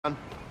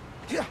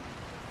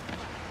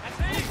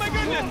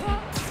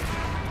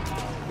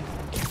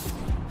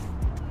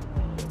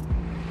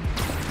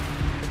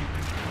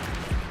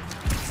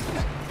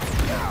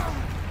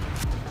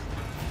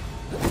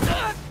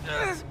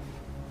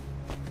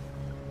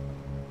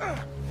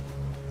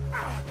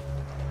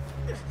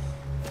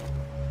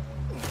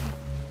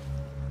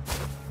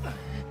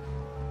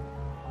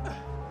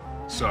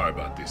Sorry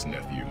about this,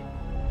 nephew.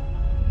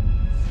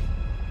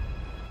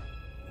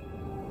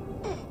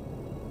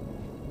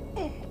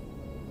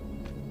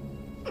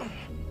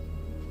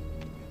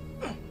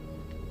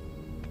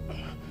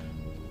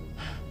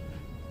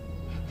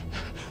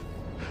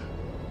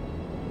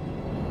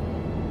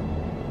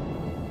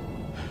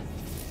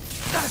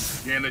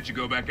 Can't let you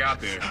go back out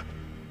there.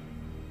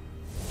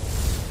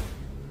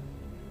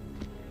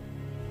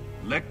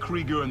 Let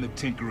Krieger and the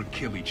Tinkerer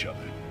kill each other.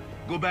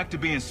 Go back to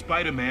being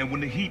Spider-Man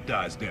when the heat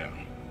dies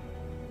down.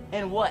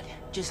 And what?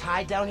 Just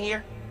hide down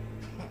here?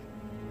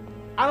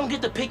 I don't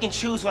get to pick and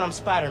choose when I'm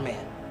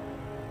Spider-Man.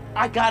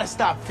 I gotta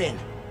stop Finn.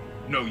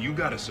 No, you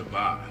gotta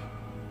survive.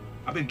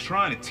 I've been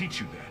trying to teach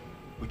you that,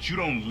 but you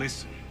don't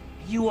listen.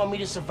 You want me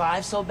to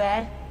survive so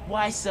bad?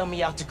 Why sell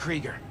me out to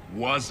Krieger?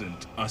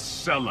 Wasn't a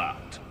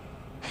sellout.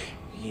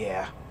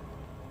 Yeah.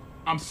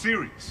 I'm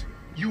serious.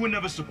 You were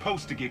never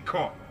supposed to get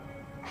caught.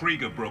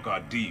 Krieger broke our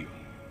deal.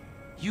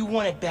 You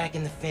want it back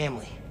in the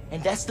family,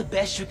 and that's the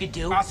best you could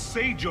do? I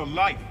saved your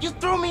life. You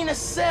threw me in a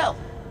cell!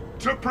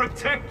 To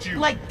protect you!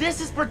 Like this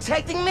is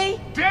protecting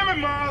me? Damn it,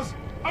 Miles!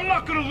 I'm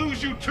not gonna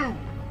lose you too!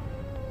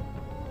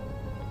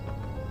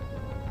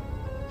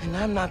 And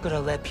I'm not gonna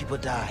let people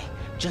die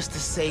just to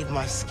save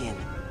my skin.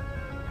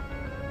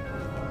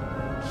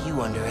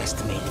 You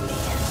underestimated me.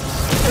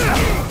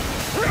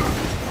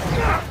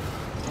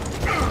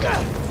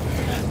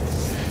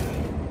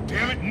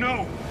 Damn it,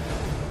 no!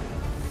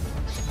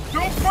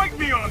 Don't fight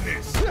me on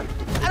this! I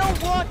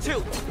don't want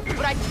to,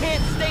 but I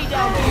can't stay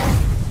down here.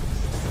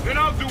 Then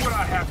I'll do what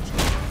I have to.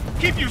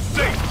 Keep you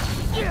safe!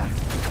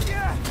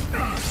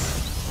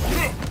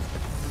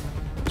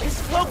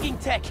 This cloaking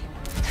tech,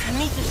 I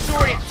need to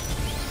short it.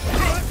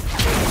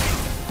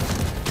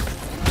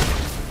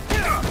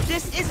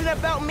 This isn't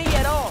about me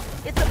at all.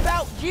 It's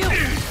about you.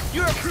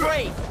 You're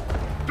afraid.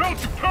 Don't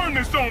you turn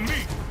this on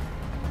me!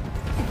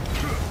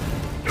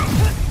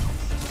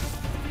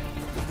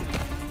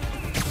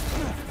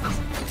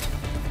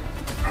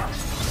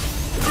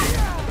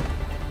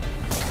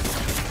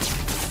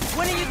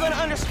 When are you gonna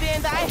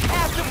understand that I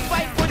have to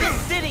fight for this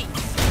city?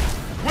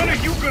 When are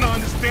you gonna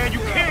understand you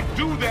can't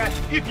do that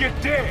if you're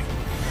dead?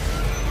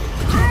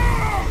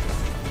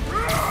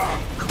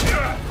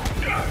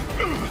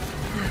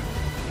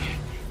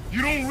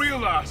 You don't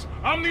realize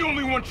I'm the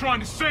only one trying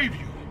to save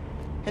you.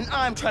 And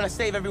I'm trying to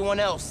save everyone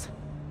else.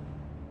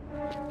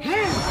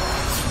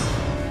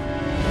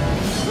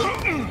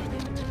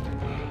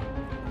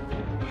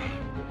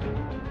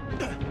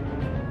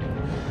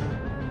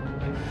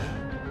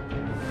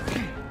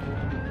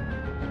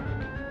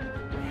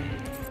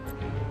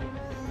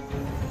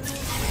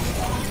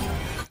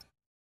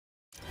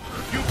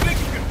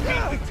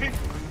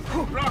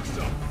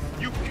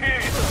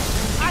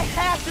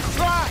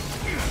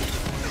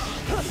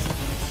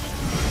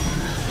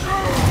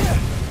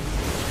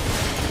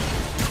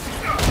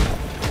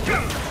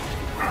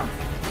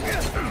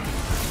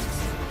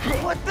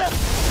 What the?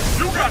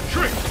 You got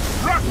tricked!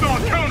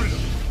 Roxxon countered him!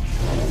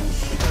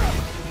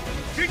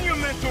 Didn't your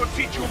mentor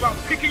teach you about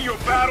picking your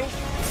battles?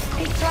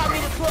 He taught me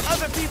to put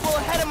other people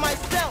ahead of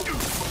myself!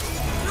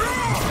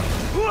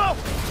 Whoa!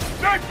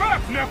 Stay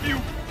back, nephew!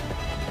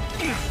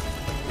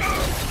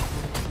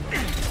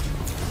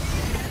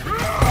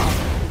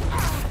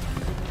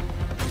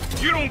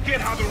 You don't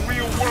get how the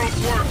real world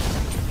works!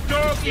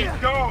 Dog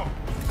eat dog!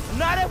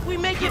 Not if we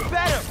make it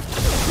better!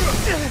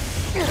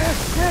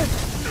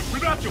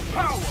 Without your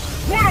power,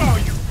 what are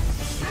you?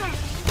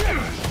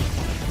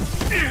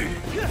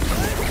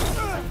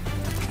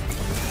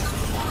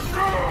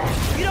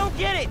 You don't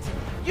get it!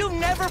 You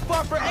never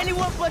fought for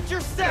anyone but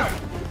yourself!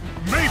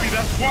 Maybe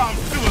that's why I'm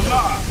still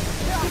alive!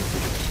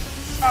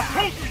 I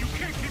told you you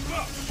can't keep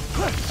up!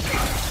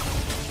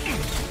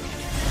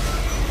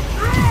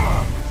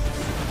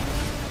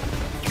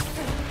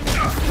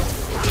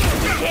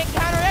 You can't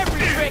counter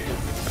every trick!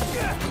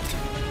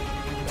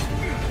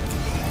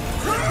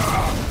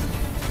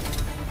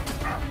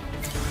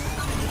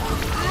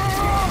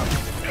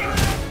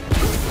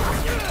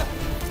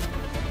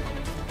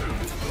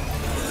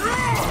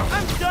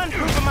 I'm done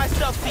proving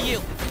myself to you!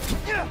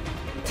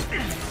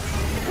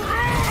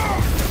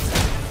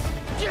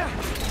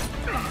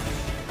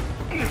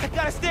 I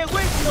gotta stay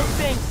away from those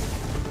things!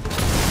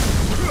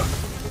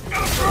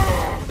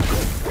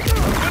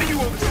 What do you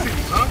owe the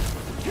city, huh?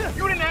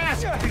 You didn't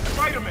ask to be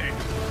Spider-Man!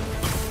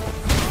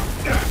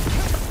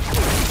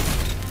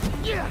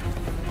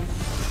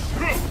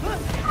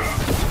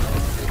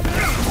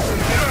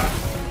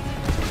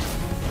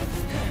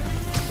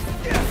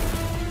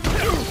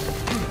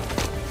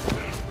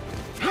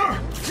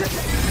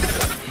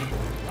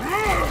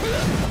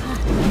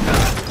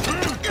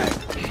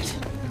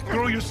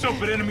 Throw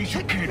yourself at enemies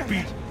you can't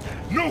beat.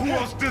 Know who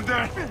else did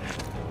that?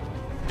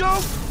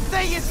 Don't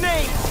say his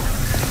name!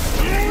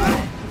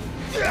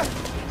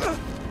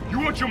 You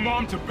want your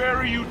mom to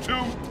bury you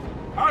too?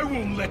 I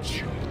won't let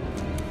you.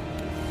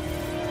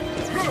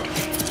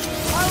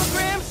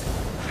 Holograms?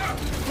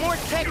 More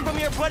tech from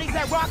your buddies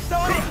at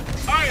Rockstone?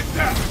 I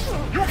adapt.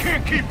 You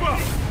can't keep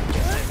up.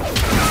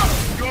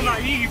 You're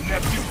naive,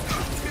 nephew.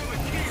 Still a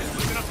kid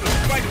looking up to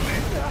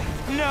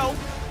Spider-Man. No,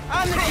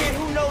 I'm the kid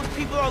who knows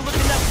people are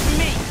looking up to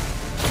me.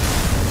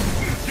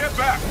 Get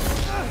back.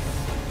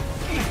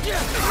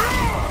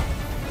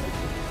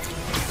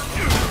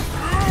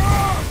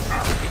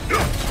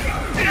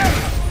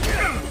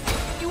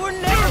 You were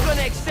never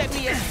gonna accept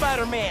me as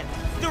Spider-Man.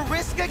 The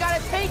risk I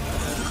gotta take?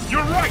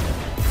 You're right.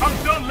 I'm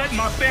done letting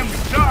my family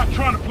die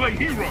trying to play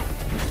hero.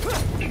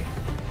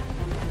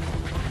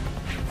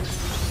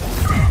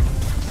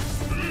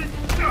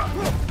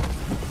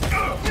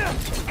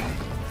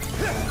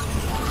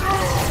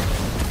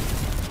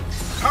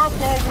 How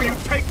far will you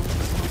take it?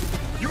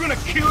 You gonna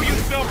kill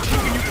yourself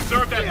proving you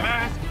deserve that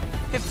mask?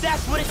 If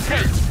that's what it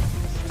takes.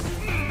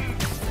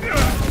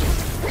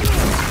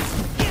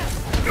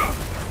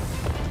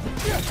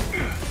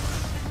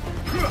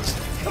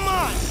 Come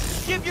on,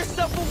 give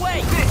yourself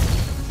away.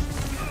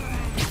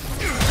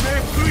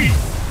 Man, please,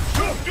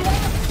 don't do it.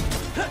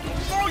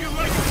 Throw your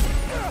leg.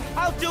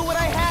 I'll do what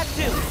I have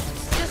to,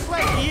 just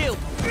like you.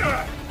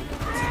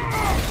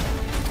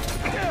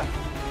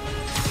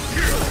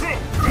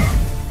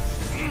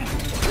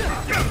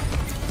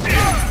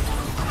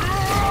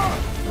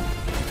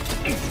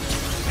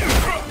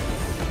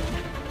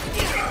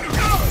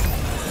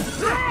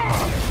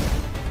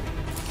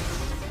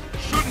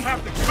 Shouldn't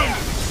have to come.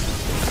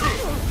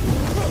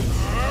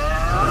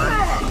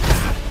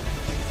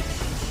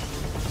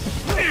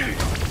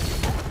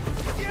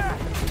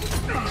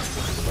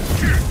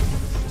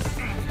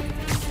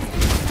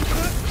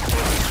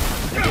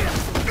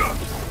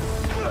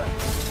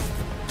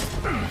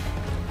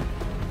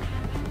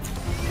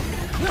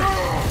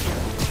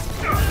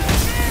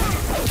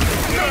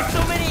 Made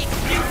so many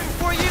excuses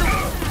for you.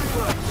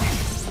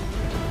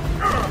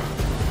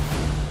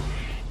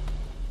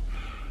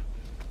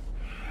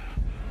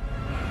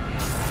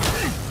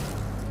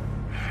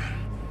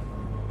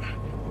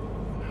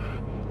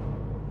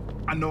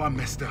 I know I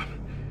messed up.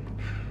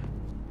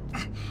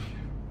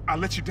 I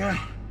let you down.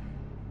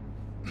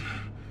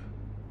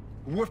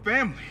 We're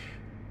family.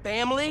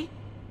 Family?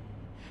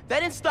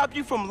 That didn't stop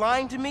you from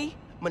lying to me,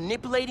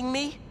 manipulating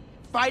me,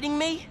 fighting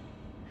me?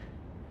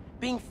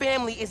 Being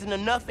family isn't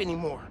enough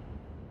anymore.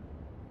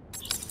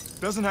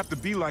 Doesn't have to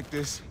be like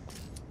this.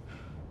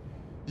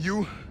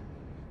 You,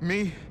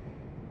 me,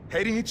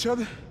 hating each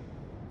other?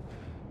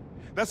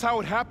 That's how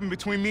it happened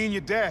between me and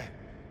your dad.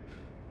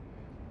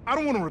 I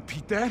don't want to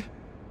repeat that.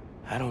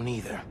 I don't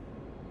either.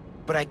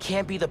 But I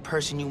can't be the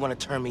person you want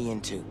to turn me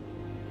into.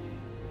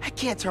 I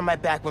can't turn my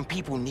back when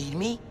people need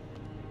me.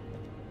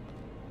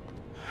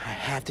 I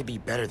have to be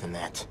better than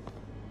that.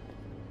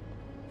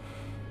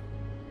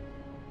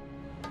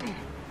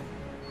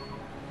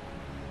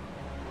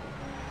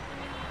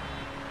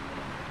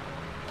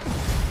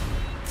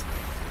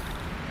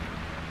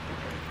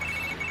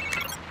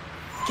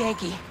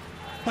 Ganke,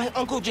 my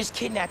uncle just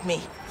kidnapped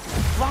me.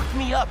 Locked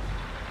me up.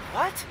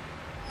 What?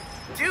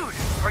 Dude,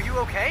 are you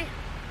okay?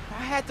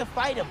 I had to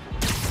fight him.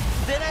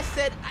 Then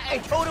I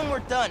told him we're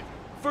done.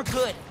 For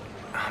good.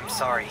 I'm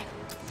sorry.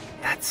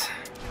 That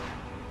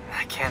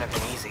can't have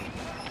been easy.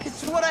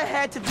 It's what I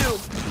had to do.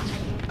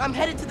 I'm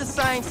headed to the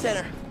Science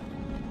Center.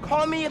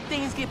 Call me if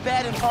things get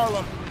bad in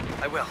Harlem.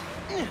 I will.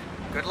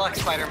 Good luck,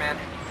 Spider-Man.